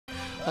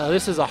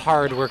This is a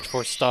hard worked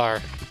for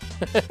star.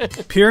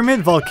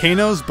 Pyramid,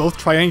 volcanoes, both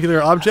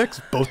triangular objects,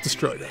 both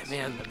destroyed us.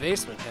 Man, the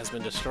basement has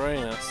been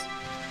destroying us.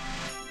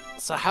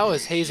 So how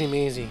is Hazy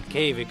Maze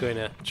Cave going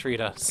to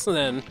treat us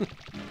then?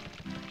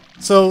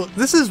 So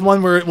this is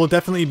one where it will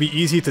definitely be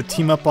easy to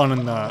team up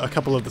on a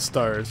couple of the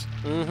stars.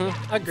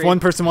 Mm-hmm, agreed. If one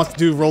person wants to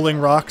do rolling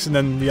rocks and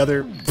then the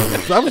other...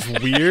 that was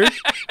weird.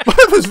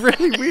 That was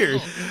really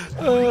weird.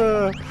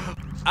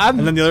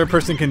 And then the other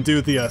person can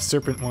do the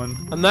serpent one.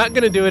 I'm not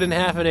going to do it in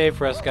half an A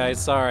press,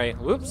 guys. Sorry.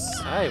 Whoops.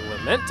 I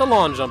meant to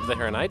lawn jump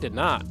there, and I did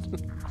not.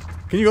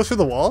 Can you go through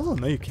the wall?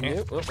 No, you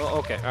can't. Oh,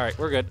 okay. All right.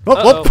 We're good.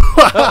 Oh,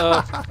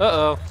 uh-oh.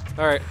 Uh-oh.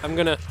 All right. I'm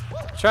going to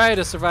try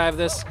to survive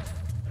this.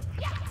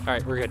 All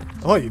right. We're good.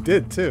 Oh, you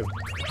did, too.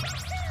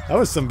 That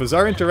was some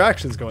bizarre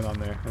interactions going on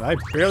there, and I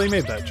barely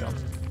made that jump.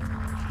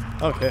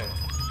 Okay.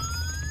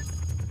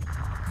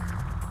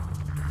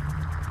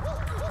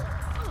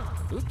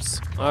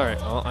 Oops. Alright,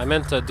 well, I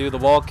meant to do the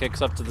wall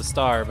kicks up to the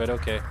star, but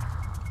okay.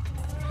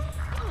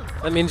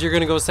 That means you're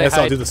gonna go say hi. Guess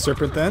I'll do the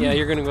serpent then? Yeah,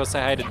 you're gonna go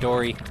say hi to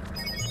Dory.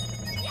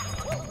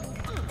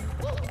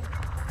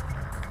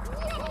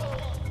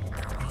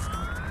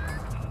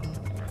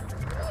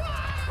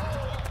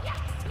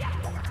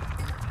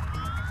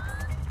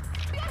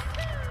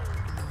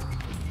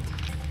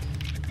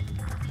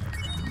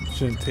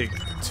 Shouldn't take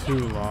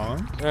too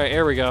long. Alright,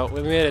 here we go.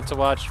 We made it to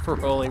watch for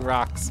rolling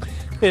rocks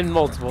in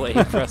multiple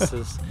A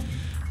presses.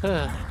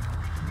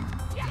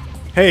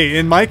 Hey,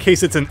 in my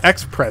case, it's an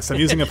X press. I'm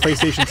using a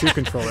PlayStation 2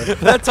 controller.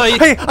 That's how you...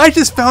 Hey, I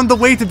just found the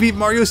way to beat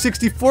Mario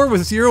 64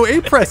 with 0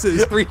 A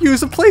presses.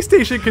 Use a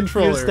PlayStation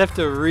controller. You just have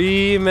to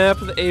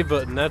remap the A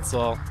button, that's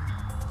all.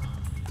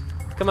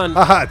 Come on.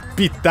 Haha,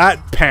 beat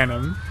that,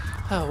 Panem.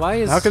 Why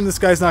is... How come this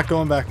guy's not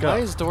going back up? Why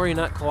is Dory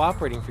not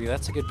cooperating for you?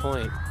 That's a good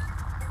point.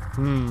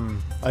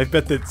 I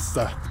bet that's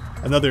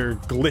another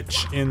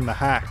glitch in the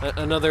hack.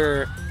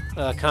 Another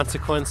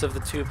consequence of the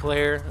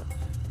two-player.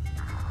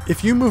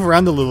 If you move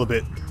around a little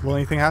bit, will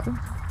anything happen?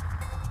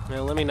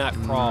 Now, let me not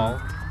crawl.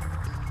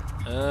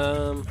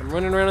 I'm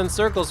running around in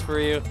circles for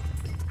you.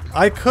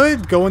 I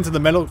could go into the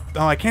metal...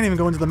 Oh, I can't even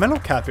go into the metal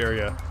cap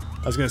area.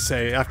 I was going to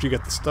say, after you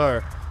get the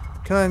star.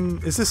 Can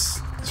I... Is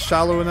this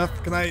shallow enough?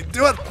 Can I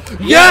do it?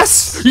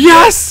 Yes!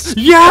 Yes!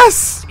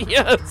 Yes!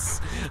 Yes!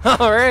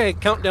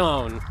 Alright,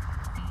 countdown.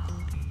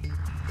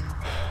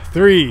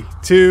 3,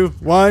 2,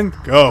 1,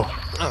 go.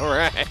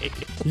 Alright.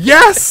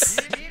 Yes!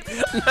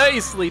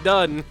 Nicely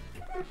done.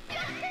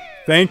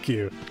 Thank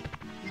you.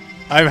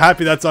 I'm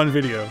happy that's on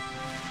video.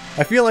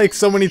 I feel like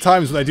so many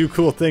times when I do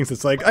cool things,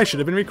 it's like, I should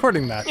have been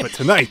recording that, but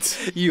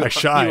tonight, I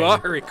shine. You are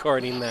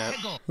recording that.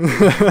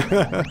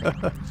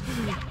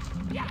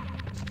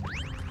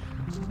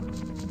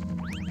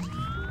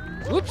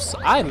 Oops,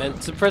 I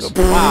meant to press...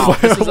 Wow,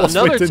 this is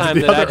another time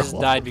that I just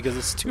died because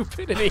of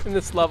stupidity in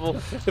this level.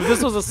 If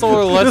this was a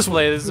solo Let's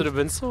Play, this would have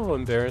been so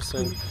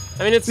embarrassing.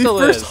 I mean, it still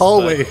is. The first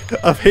hallway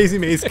of Hazy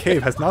Maze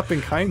Cave has not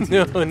been kind to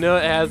you. No,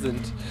 it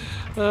hasn't.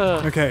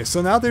 Okay,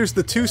 so now there's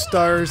the 2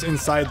 stars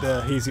inside the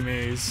Hazy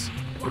Maze,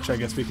 which I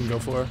guess we can go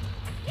for.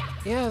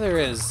 Yeah, there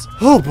is.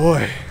 Oh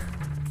boy.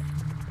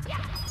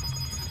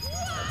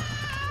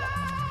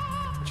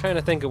 I'm trying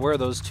to think of where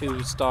those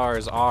 2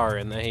 stars are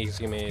in the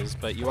Hazy Maze,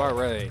 but you are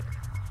right.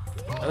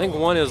 I think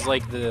one is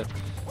like the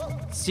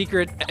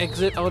secret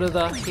exit out of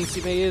the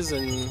Hazy Maze,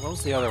 and what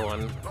was the other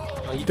one?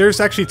 There's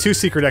actually 2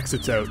 secret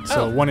exits out,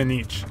 so 1 in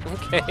each.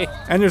 Okay.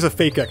 And there's a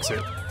fake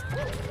exit.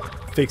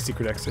 Fake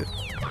secret exit.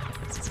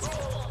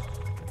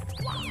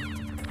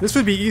 This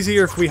would be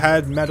easier if we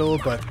had metal,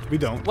 but we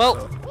don't.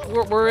 Well,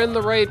 so. we're in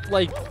the right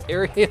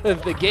area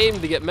of the game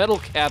to get metal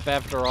cap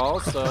after all,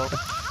 so...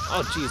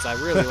 Oh jeez, I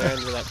really ran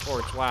into that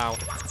torch, wow.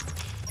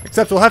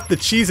 Except we'll have to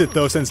cheese it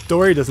though, since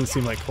Dory doesn't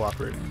seem like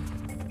cooperating.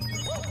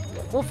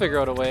 We'll figure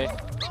out a way.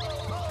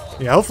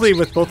 Yeah, hopefully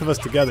with both of us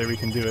together we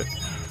can do it.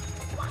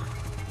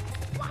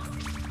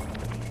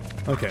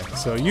 Okay,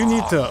 so you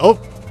need to... Oh!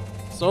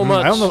 So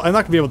much. I don't know, I'm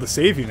not going to be able to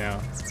save you now.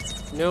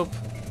 Nope.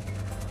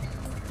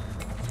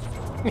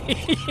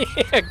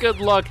 Yeah, good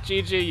luck,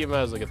 GG. You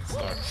might as well get the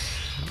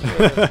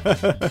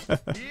star.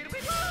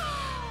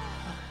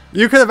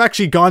 You could have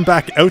actually gone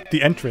back out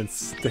the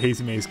entrance to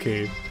Hazy Maze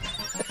Cave.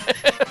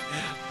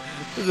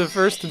 The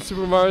first in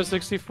Super Mario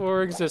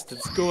 64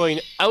 existence, going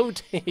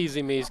out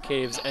Hazy Maze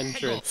Cave's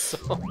entrance.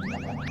 Alright,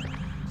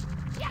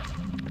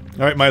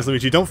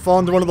 Milesluigi, don't fall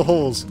into one of the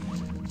holes.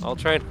 I'll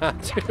try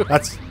not to.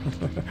 That's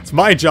it's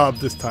my job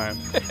this time.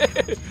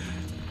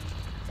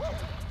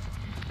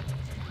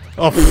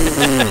 Oh,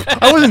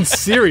 I wasn't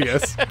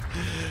serious.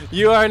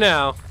 You are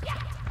now.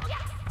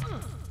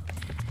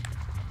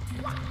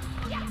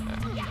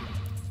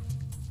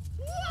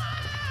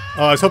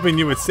 Oh, I was hoping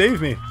you would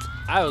save me.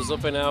 I was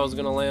hoping I was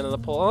gonna land on the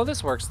pole. Oh,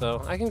 this works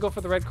though. I can go for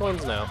the red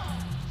coins now.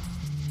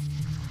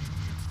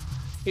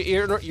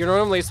 You're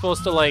normally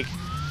supposed to like...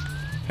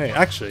 Hey,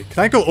 actually,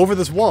 can I go over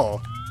this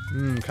wall?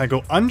 Can I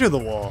go under the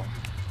wall?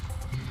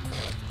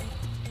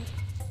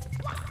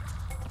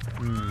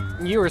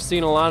 You were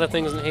seeing a lot of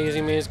things in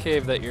Hazy Maze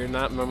Cave that you're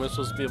not normally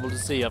supposed to be able to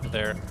see up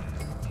there.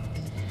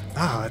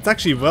 Ah, it's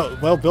actually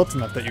well built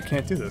enough that you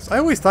can't do this. I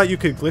always thought you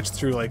could glitch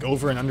through like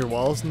over and under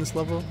walls in this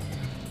level.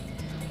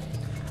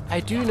 I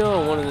do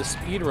know one of the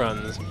speed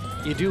runs,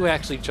 you do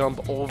actually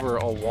jump over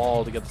a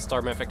wall to get the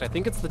star. Matter of fact, I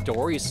think it's the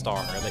Dory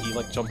star that you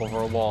like jump over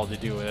a wall to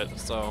do it.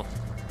 So.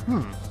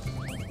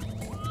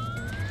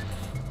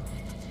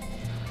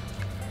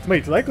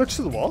 Wait, did I glitch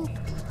through the wall?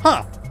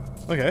 Huh.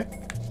 Okay.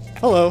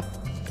 Hello.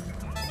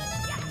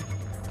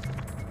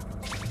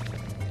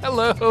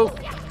 Hello.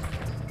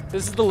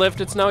 This is the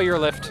lift. It's now your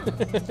lift.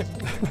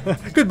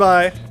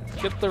 Goodbye.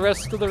 Get the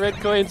rest of the red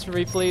coins for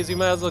me, please. You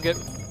might as well get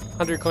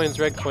 100 coins,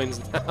 red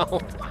coins now.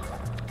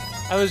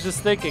 I was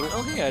just thinking,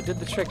 oh yeah, I did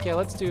the trick. Yeah,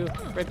 let's do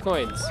red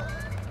coins.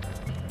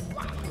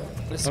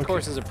 This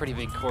course is a pretty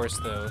big course,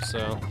 though,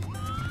 so.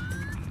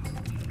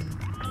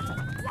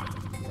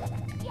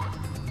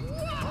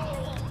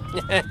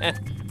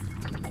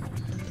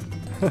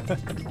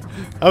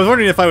 I was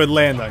wondering if I would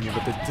land on you,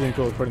 but it didn't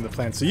go according to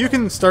plan. So you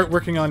can start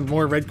working on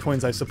more red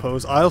coins, I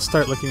suppose. I'll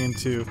start looking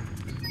into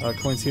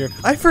coins here.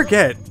 I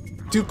forget.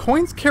 Do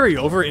coins carry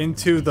over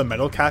into the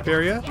metal cap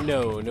area?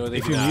 No, they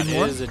if do you not. Need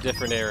more? It is a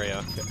different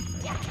area.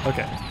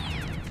 Okay.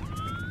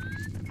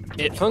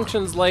 It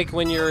functions like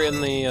when you're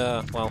in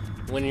the,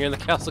 when you're in the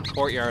castle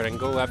courtyard and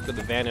go after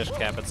the vanish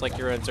cap. It's like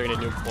you're entering a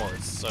new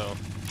course. So,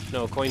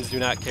 no, coins do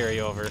not carry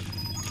over.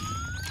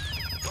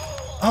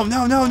 Oh,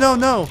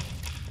 no!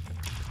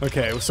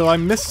 Okay, so I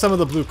missed some of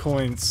the blue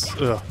coins.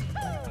 Ugh.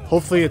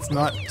 Hopefully it's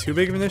not too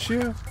big of an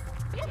issue.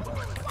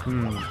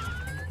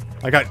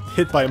 I got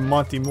hit by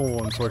Monty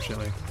Mole,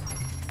 unfortunately.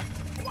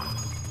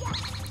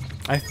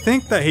 I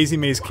think that Hazy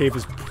Maze Cave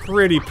is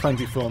pretty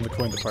plentiful in the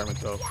coin department,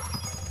 though.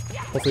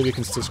 Hopefully we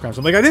can still scrounge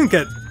them. Like, I didn't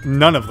get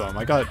none of them.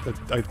 I got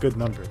a good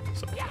number,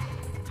 so.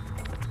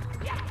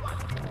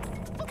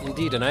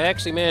 Indeed, and I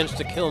actually managed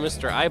to kill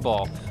Mr.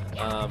 Eyeball.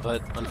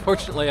 But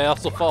unfortunately, I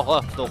also fall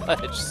off the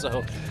ledge,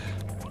 so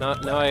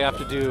now I have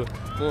to do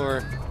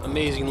more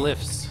amazing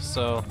lifts,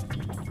 so.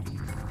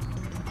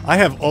 I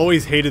have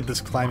always hated this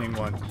climbing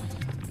one.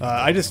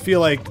 I just feel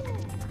like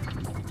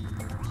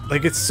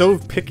it's so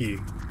picky.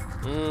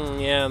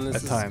 Yeah, and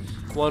this is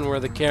one where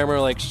the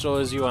camera like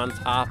shows you on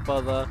top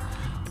of the,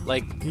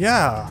 like.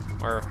 Yeah.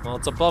 Or, well,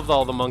 it's above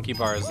all the monkey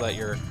bars that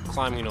you're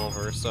climbing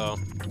over, so.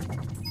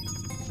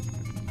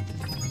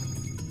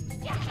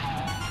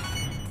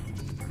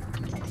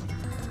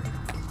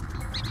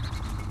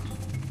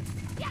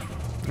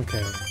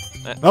 Okay.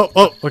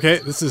 Okay.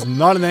 This is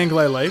not an angle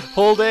I like.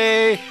 Hold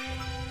A.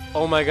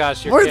 Oh my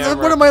gosh, your camera.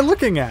 What am I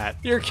looking at?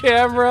 Your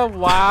camera,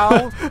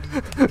 wow.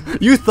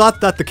 You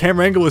thought that the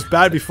camera angle was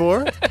bad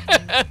before?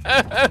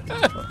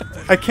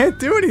 I can't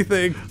do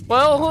anything.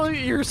 Well,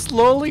 you're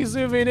slowly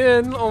zooming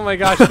in. Oh my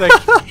gosh,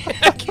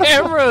 the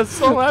camera is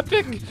so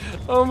epic.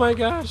 Oh my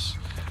gosh.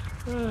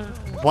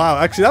 Wow,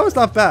 actually that was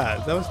not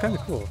bad. That was kind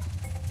of cool.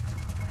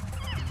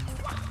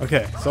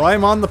 Okay, so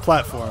I'm on the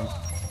platform.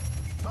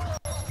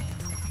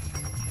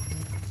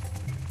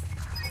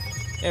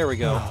 There we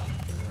go.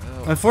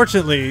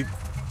 Unfortunately,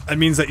 that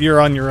means that you're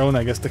on your own,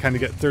 I guess, to kind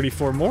of get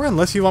 34 more,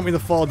 unless you want me to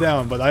fall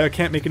down, but I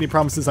can't make any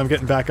promises I'm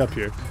getting back up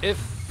here.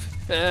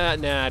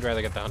 Nah, I'd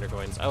rather get the 100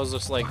 coins. I was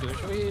just like,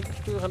 should we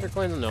do 100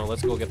 coins? No,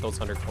 let's go get those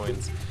 100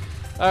 coins.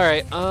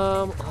 Alright,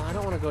 I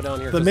don't want to go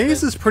down here. The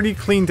maze is pretty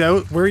cleaned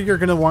out. Where you're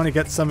going to want to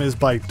get some is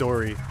by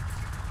Dory.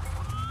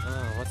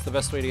 Oh, what's the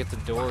best way to get to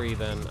Dory,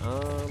 then?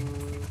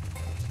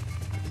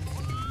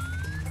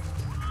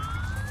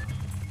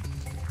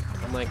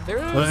 Like, there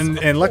is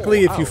and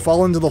luckily, if you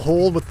fall into the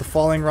hole with the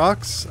falling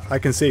rocks, I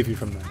can save you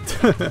from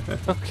that.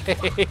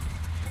 Okay.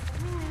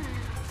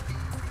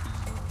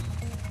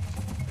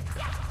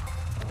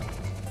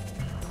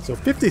 So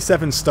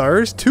 57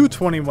 stars,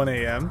 2:21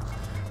 a.m.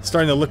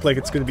 Starting to look like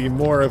it's going to be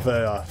more of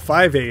a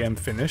 5 a.m.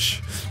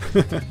 finish.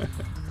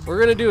 We're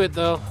going to do it,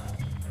 though.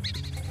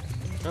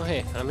 Oh,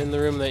 hey, I'm in the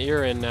room that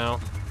you're in now.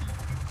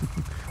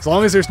 As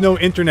long as there's no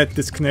internet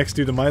disconnects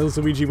due to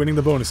Milesluigi winning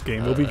the bonus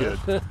game, we'll be good.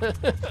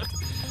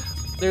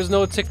 There's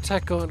no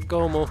tic-tac-go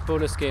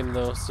bonus game,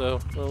 though, so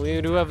we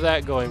do have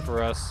that going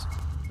for us.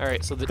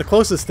 Alright, so the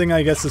closest thing,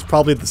 I guess, is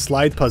probably the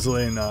slide puzzle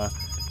in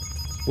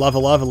Lava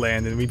Lava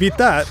Land, and we beat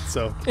that,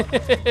 so...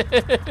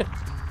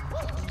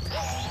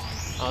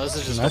 Oh, this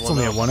is just that's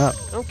only a 1-up.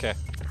 Okay.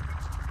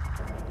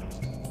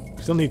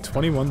 Still need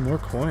 21 more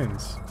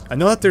coins. I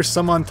know that there's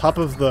some on top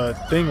of the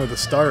thing where the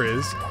star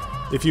is,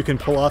 if you can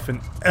pull off an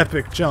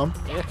epic jump.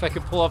 Yeah, if I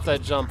could pull off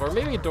that jump, or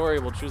maybe Dory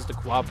will choose to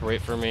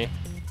cooperate for me.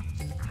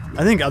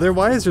 I think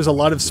otherwise, there's a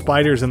lot of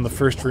spiders in the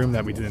first room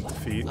that we didn't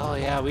defeat. Oh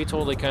yeah, we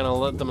totally kind of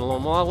let them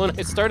alone. Well, when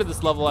I started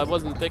this level, I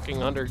wasn't thinking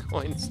 100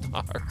 coin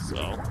star,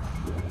 so...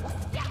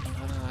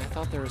 I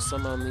thought there was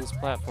some on these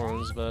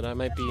platforms, but I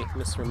might be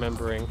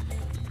misremembering.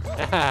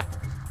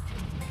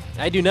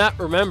 I do not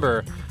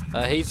remember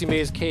Hazy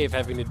Maze Cave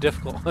having a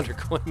difficult 100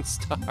 coin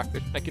star.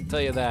 I can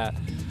tell you that.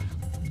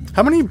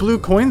 How many blue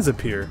coins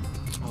appear?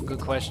 Oh,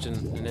 good question.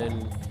 And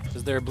then,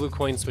 is there a blue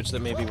coin switch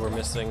that maybe we're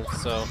missing?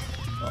 So...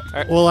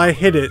 Right. Well, I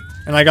hit it,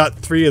 and I got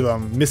 3 of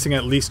them, missing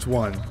at least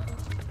 1.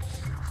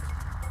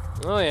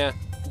 Oh yeah,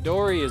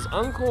 Dory is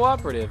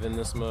uncooperative in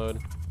this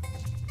mode.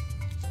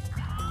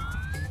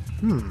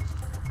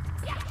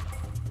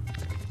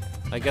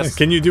 I guess.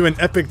 Can you do an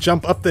epic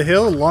jump up the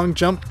hill? Long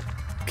jump,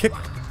 kick.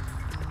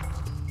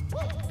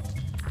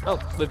 Oh,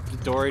 the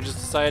Dory just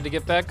decided to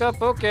get back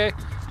up. Okay.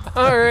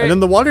 All right. And then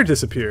the water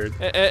disappeared.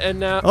 And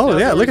now. Oh now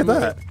yeah, look Dory's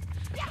at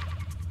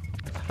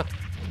that.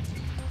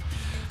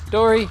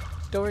 Dory,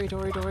 Dory,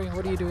 Dory, Dory.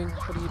 What are you doing?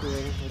 What are you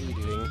doing? What are you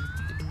doing?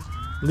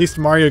 At least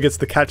Mario gets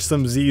to catch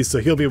some Z's, so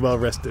he'll be well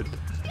rested.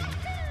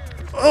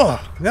 Oh,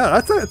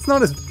 yeah, it's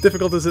not as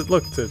difficult as it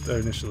looked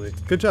initially.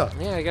 Good job.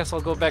 Yeah, I guess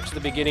I'll go back to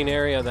the beginning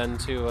area then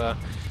to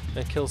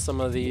kill some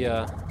of the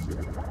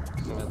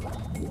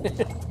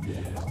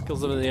kill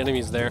some of the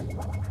enemies there.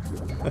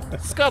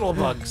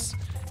 Scuttlebugs.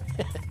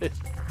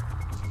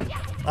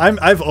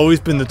 I've always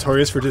been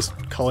notorious for just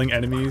calling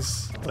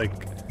enemies like,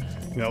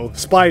 you know,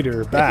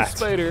 spider, bat,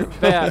 Spider,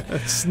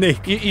 bat,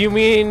 snake. You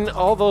mean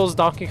all those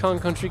Donkey Kong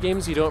Country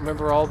games? You don't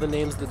remember all the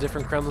names of the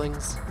different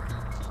Kremlings?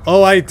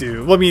 Oh, I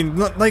do. Well, I mean,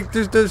 like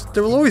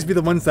there will always be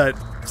the ones that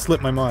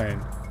slip my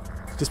mind,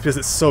 just because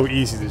it's so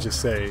easy to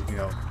just say, you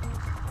know.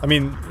 I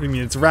mean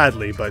it's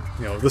Radley, but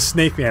you know, the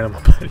snake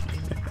animal buddy.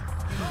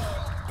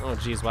 Oh,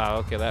 geez, wow.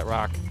 Okay, that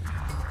rock.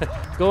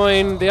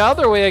 Going the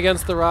other way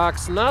against the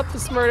rocks, not the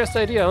smartest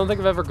idea. I don't think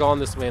I've ever gone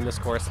this way in this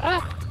course.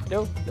 Ah,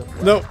 no.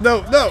 No.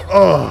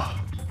 Oh.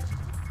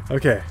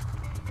 Okay.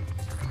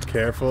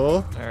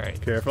 Careful. All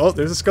right. Careful. Oh,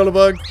 there's a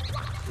scuttlebug.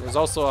 There's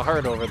also a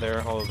heart over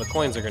there. Oh, the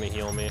coins are gonna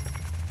heal me.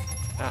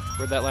 Ah,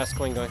 where'd that last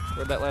coin go?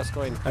 Where'd that last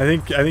coin? I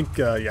think,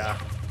 yeah.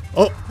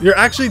 Oh, you're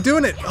actually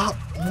doing it. Oh,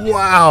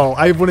 wow.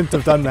 I wouldn't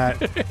have done that.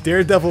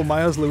 Daredevil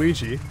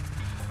Milesluigi.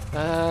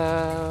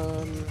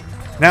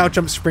 Now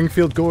jump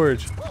Springfield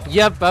Gorge.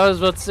 Yep, I was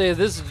about to say,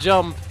 this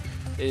jump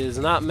is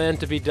not meant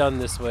to be done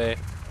this way.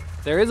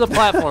 There is a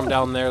platform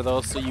down there,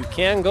 though, so you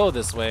can go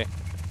this way.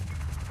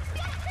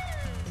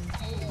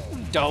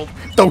 Don't.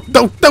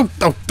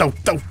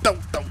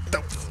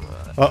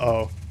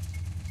 Uh-oh.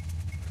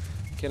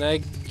 Can I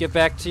get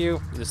back to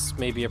you? This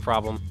may be a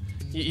problem.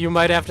 You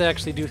might have to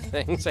actually do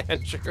things,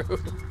 Andrew.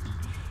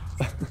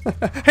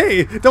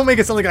 Hey, don't make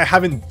it sound like I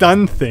haven't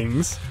done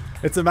things.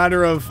 It's a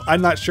matter of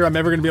I'm not sure I'm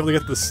ever going to be able to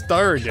get the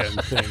star again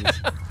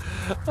things.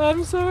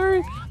 I'm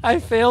sorry. I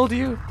failed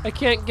you. I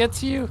can't get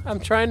to you. I'm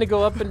trying to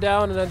go up and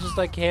down, and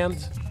I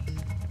can't.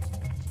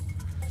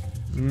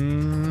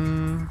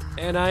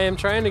 And I am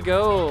trying to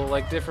go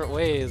like different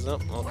ways. Oh,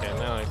 okay,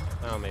 now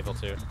I'm able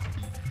to.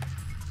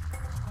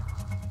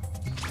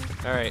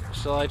 All right,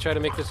 shall I try to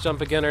make this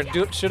jump again, or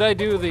should I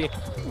do the?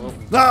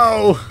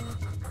 No!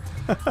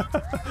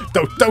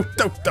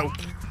 Don't.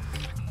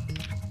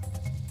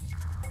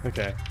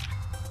 Okay.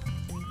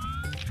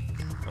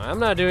 I'm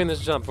not doing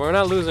this jump. We're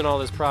not losing all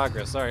this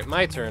progress. All right,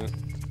 my turn.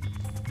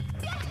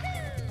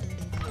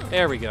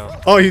 There we go.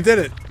 Oh, you did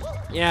it.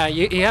 Yeah,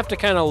 you have to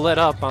kind of let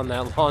up on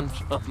that long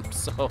jump,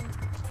 so.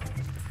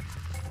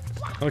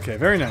 Okay,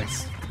 very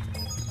nice.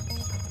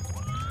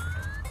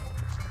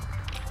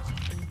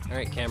 All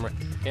right, camera,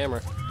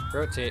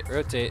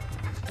 rotate.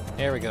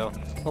 There we go.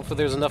 Hopefully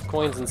there's enough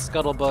coins and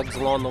scuttlebugs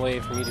along the way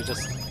for me to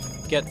just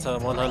get to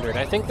 100.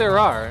 I think there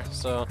are,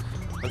 so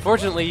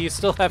unfortunately you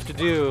still have to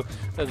do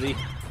the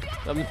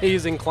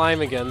amazing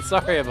climb again.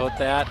 Sorry about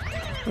that.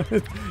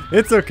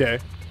 It's okay.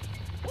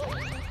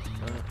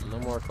 No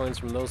more coins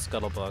from those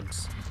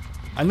scuttlebugs.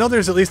 I know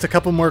there's at least a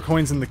couple more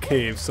coins in the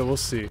cave, so we'll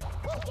see.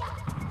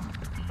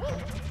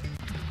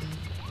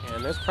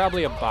 And there's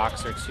probably a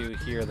box or two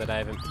here that I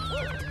haven't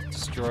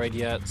destroyed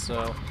yet,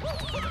 so.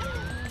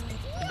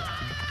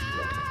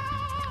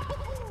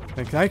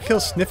 And can I kill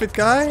Sniffit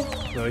Guy?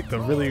 Like the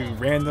really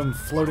random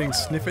floating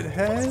Sniffit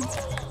head?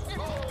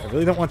 I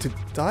really don't want to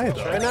die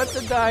though. Try not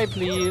to die,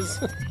 please.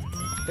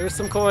 There's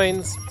some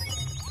coins.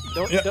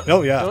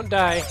 Don't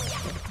die.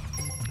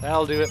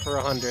 That'll do it for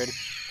 100.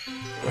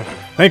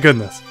 Thank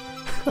goodness.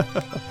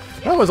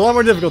 That was a lot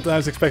more difficult than I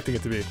was expecting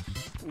it to be.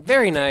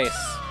 Very nice.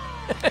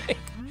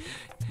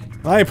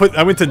 I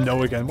went to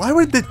no again. Why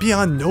would it be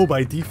on no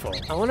by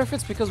default? I wonder if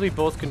it's because we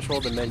both control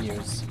the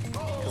menus.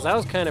 Because I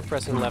was kind of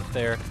pressing left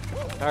there.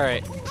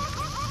 Alright.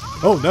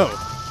 Oh no.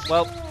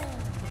 Well.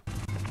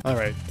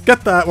 Alright.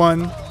 Get that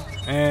one.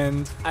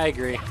 And. I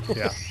agree.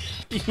 Yeah.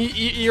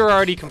 You're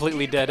already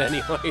completely dead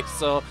anyway,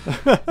 so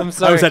I'm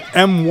sorry. I was at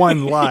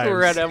M1 live.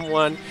 We're at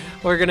M1.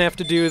 We're going to have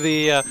to do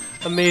the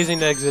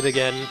amazing exit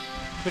again,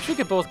 which we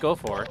could both go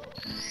for.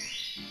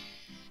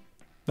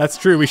 That's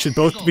true. We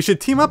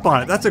should team up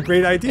on it. That's a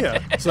great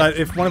idea. So that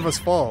if one of us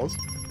falls.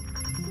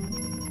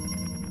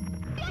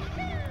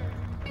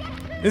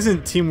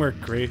 Isn't teamwork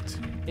great?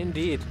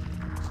 Indeed.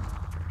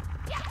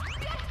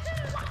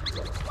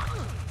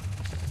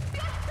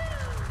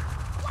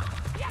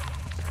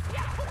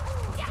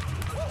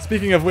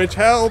 Speaking of which,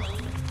 help!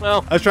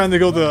 Well, I was trying to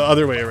go the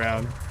other way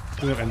around.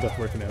 Didn't end up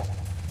working out.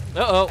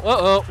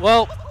 Uh-oh.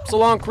 Well, so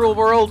long, cruel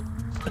world.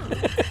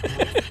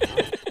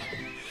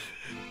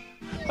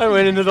 I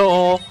went into the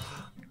hole.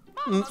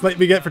 That's what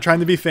we get for trying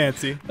to be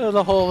fancy.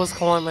 The hole was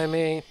calling my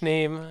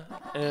name,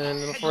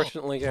 and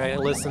unfortunately I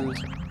listened.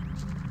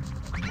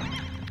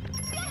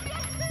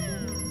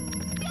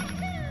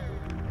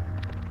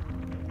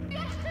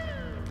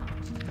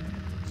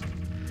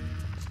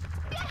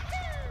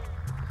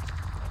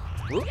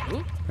 Whoop,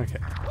 whoop. Okay.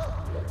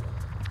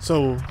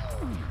 So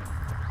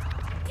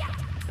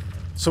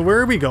where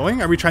are we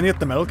going? Are we trying to get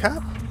the metal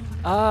cap?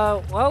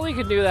 Well, we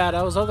could do that.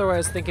 I was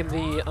otherwise thinking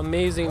the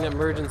amazing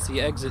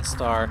emergency exit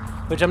star,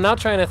 which I'm now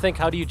trying to think,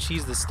 how do you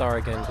cheese the star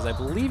again? Because I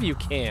believe you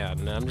can,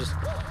 and I'm just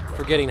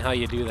forgetting how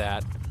you do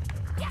that.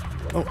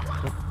 Oh.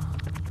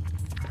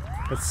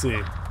 Let's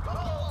see.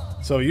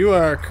 So you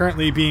are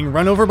currently being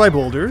run over by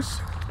boulders.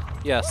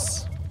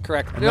 Yes,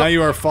 correct. And now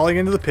you are falling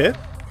into the pit.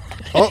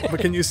 Oh, but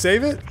can you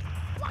save it?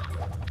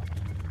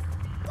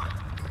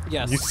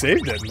 Yes. You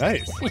saved it.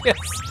 Nice.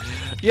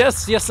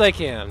 Yes, I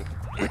can.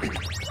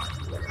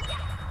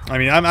 I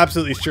mean, I'm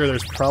absolutely sure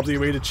there's probably a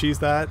way to cheese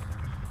that,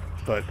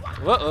 but...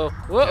 Whoa.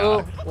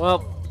 Yeah. Well,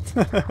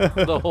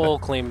 the hole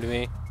claimed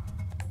me.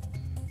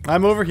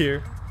 I'm over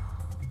here.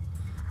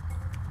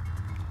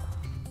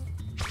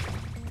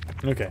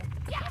 Okay.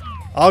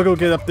 I'll go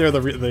get up there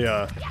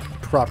the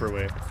proper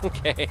way.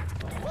 Okay.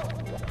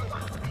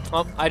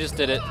 Oh, I just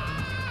did it.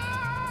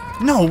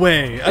 No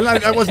way!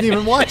 I wasn't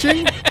even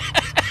watching!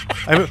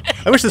 I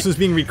wish this was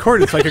being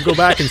recorded so I could go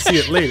back and see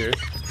it later.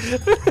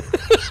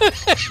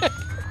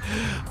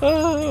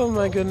 Oh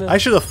my goodness. I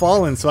should have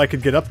fallen so I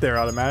could get up there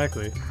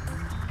automatically.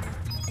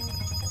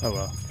 Oh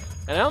well.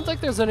 And I don't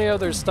think there's any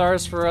other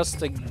stars for us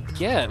to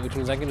get, which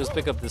means I can just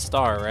pick up the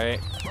star, right?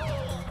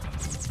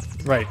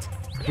 Right.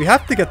 We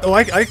have to get... Oh,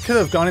 I could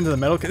have gone into the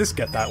metal cap. Just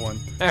get that one.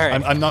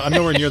 Alright. I'm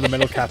nowhere near the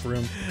metal cap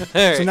room.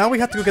 Alright. So now we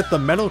have to go get the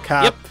metal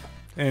cap. Yep.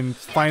 And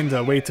find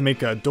a way to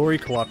make Dory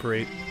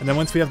cooperate. And then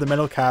once we have the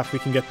metal cap, we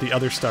can get the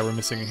other star we're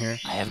missing in here.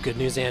 I have good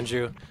news,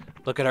 Andrew.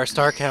 Look at our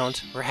star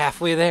count. We're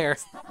halfway there.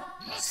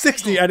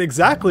 60 at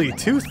exactly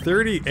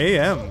 2:30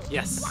 a.m.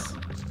 Yes.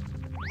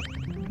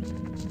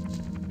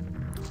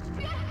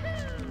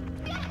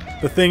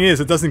 The thing is,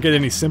 it doesn't get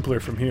any simpler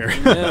from here.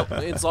 No,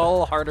 it's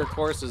all harder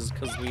courses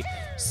because we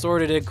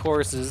sort of did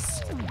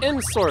courses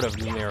in sort of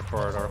linear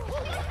corridor.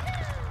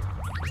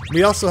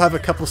 We also have a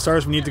couple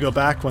stars we need to go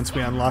back once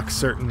we unlock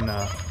certain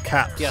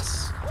caps.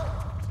 Yes.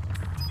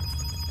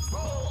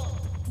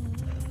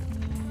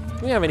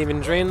 We haven't even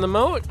drained the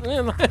moat.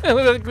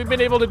 We've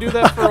been able to do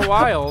that for a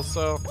while,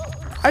 so...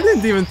 I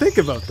didn't even think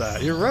about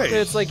that. You're right.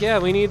 It's like, yeah,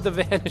 we need the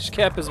vanish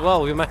cap as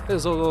well. We might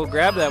as well go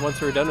grab that once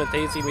we're done with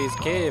Hazy Maze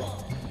Cave.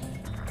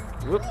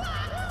 Whoop.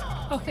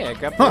 Oh, hey, I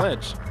grabbed the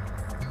ledge.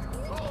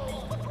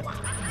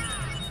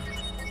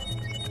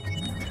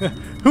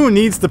 Who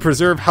needs to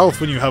preserve health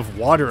when you have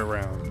water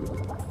around?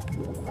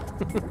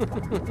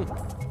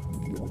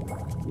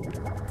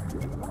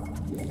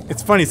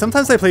 It's funny,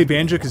 sometimes I play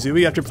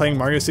Banjo-Kazooie after playing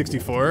Mario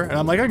 64, and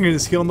I'm like, I can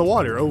just heal in the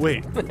water. Oh,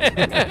 wait.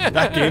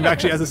 That game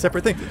actually has a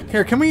separate thing.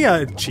 Here, can we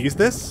cheese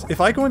this? If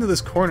I go into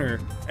this corner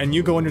and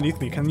you go underneath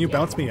me, can you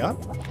bounce me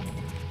up?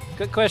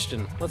 Good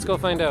question. Let's go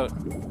find out.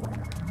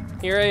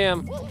 Here I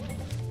am.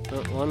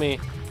 Oh, let me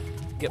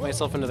get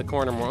myself into the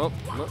corner more.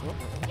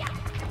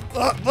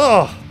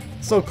 Oh,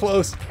 so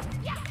close.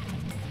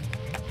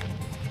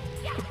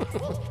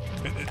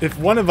 If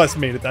one of us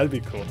made it, that'd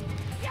be cool.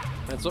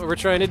 That's what we're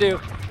trying to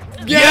do.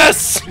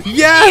 Yes!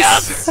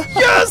 Yes!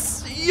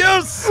 Yes!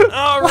 Yes!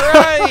 All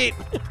right!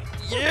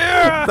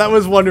 Yeah! That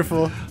was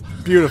wonderful.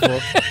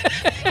 Beautiful.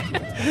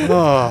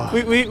 Oh,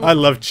 I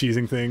love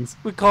cheesing things.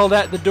 We call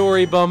that the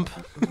Dory bump.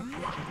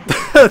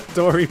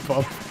 Dory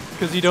bump.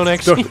 Because you don't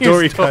actually use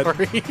Dory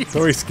Dory. cut.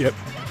 Dory skip.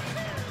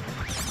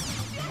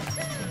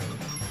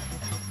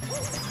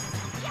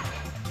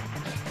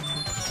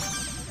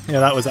 Yeah,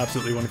 that was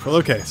absolutely wonderful.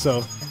 Okay,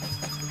 so,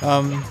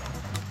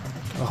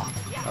 oh,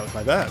 that was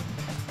my bad.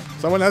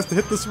 Someone has to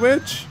hit the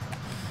switch.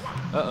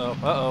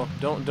 Uh-oh.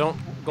 Don't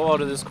go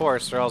out of this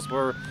course, or else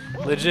we're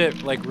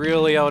legit, like,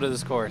 really out of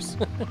this course.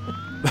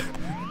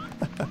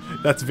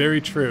 That's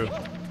very true.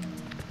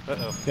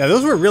 Uh-oh. Yeah,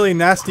 those were really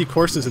nasty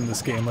courses in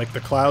this game, like the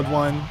cloud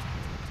one,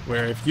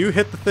 where if you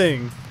hit the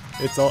thing,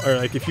 it's all, or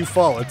like if you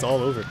fall, it's all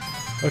over.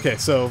 Okay,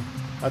 so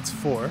that's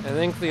 4. I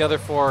think the other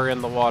 4 are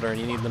in the water, and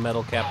you need the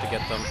metal cap to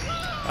get them.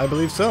 I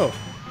believe so.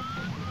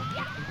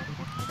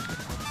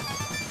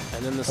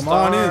 And then the Come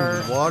star... on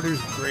in, the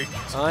water's great.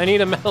 I need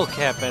a metal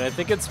cap, and I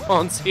think it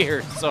spawns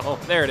here, so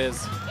there it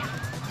is.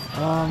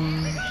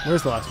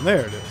 Where's the last one?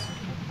 There it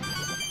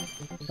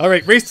is.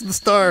 Alright, race to the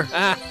star.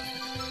 Ah!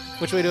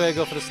 Which way do I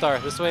go for the star?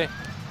 This way?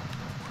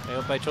 I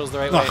hope I chose the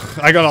right way.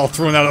 I got all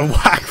thrown out of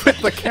whack with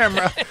the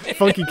camera.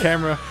 Funky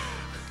camera.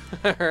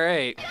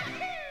 Alright.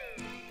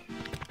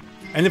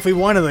 And if we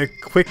wanted a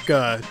quick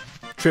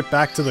trip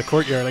back to the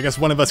courtyard, I guess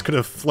one of us could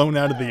have flown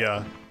out of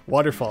the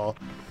waterfall.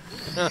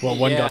 Well,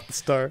 one got the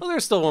star. Well,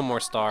 there's still one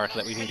more star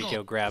that we need to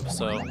go grab,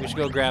 so we should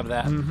go grab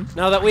that.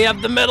 Now that we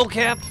have the metal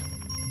cap.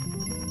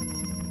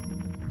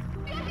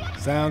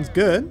 Sounds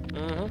good.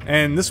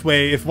 And this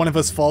way, if one of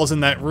us falls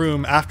in that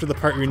room after the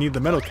part where you need the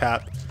metal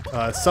cap,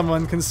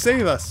 someone can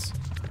save us.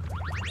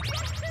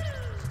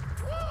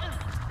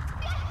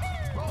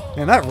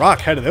 Man, that rock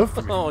had it out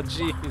for me. Oh,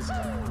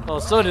 jeez. Oh,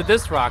 so did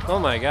this rock. Oh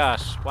my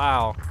gosh.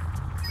 Wow.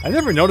 I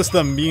never noticed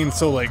them being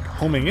so, like,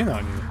 homing in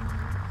on you.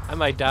 I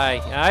might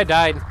die. I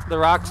died. The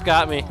rocks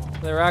got me.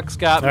 The rocks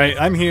got me. Alright,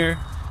 I'm here.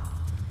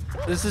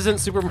 This isn't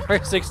Super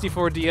Mario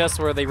 64 DS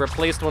where they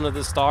replaced one of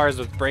the stars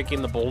with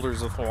breaking the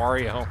boulders with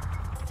Wario.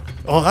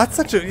 Oh, that's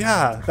such a...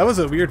 Yeah, that was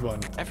a weird one.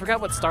 I forgot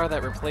what star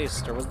that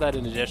replaced, or was that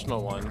an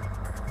additional one?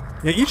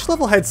 Yeah, each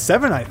level had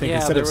 7, I think, Yeah,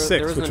 instead of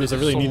there 6, which was a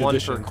really neat one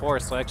addition. per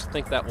course, so I actually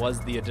think that was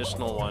the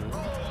additional one.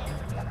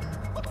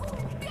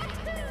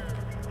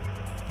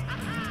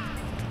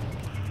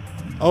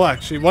 Oh,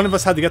 actually, one of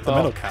us had to get the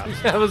metal cap.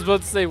 Yeah, I was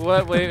about to say,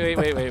 what? Wait.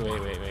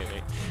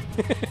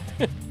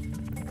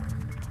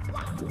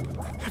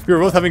 We were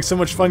both having so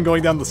much fun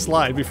going down the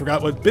slide, we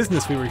forgot what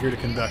business we were here to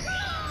conduct.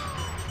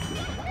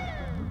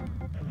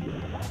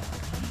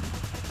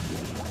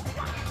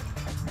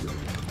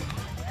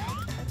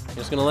 You're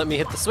just gonna let me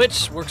hit the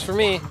switch? Works for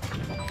me.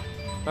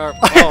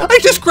 I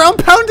just ground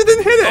pounded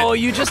and hit it! Oh,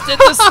 you just did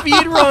the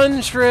speed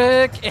run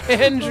trick!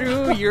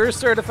 Andrew, you're a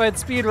certified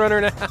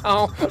speedrunner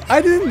now.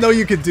 I didn't know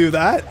you could do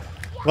that.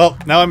 Well,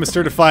 now I'm a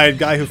certified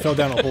guy who fell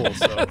down a hole,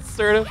 so...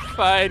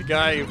 Certified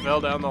guy who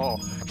fell down the hole.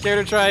 Care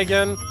to try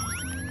again?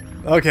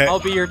 Okay. I'll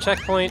be your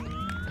checkpoint.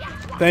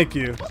 Thank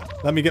you.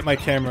 Let me get my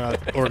camera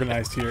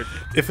organized here,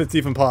 if it's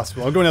even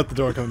possible. I'm going out the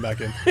door, coming back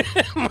in.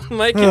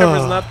 My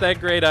camera's not that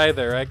great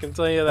either, I can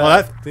tell you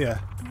that. Oh, yeah.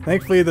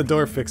 Thankfully, the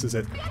door fixes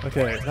it.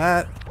 Okay,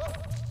 that...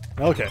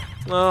 Okay.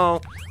 Oh,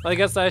 I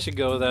guess I should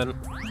go then.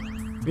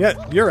 Yeah,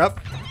 you're up.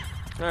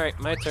 Alright,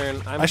 my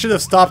turn. I should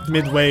have stopped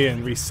midway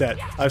and reset.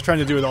 I was trying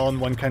to do it all in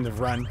one kind of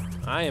run.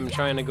 I am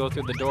trying to go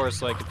through the door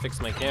so I can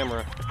fix my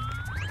camera.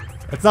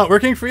 It's not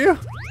working for you?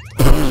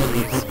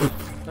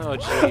 Oh,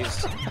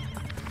 jeez.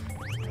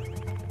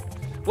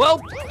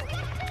 Well,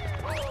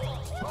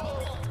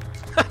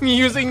 I'm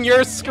using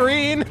your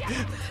screen.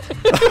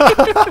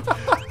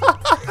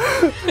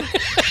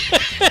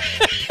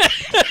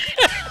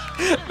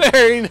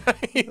 Very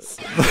nice.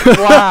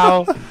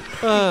 Wow.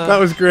 That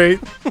was great.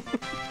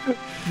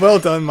 Well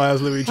done,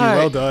 Milesluigi. Right.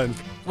 Well done.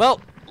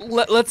 Well,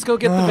 let's go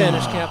get the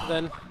Vanish Cap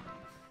then.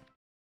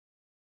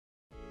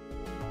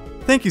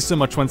 Thank you so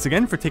much once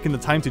again for taking the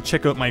time to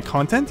check out my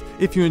content.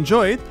 If you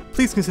enjoyed,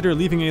 please consider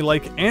leaving a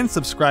like and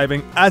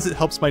subscribing as it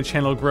helps my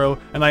channel grow,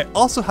 and I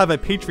also have a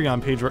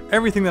Patreon page where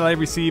everything that I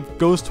receive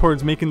goes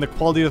towards making the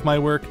quality of my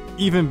work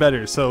even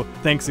better. So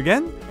thanks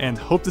again, and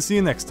hope to see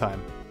you next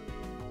time.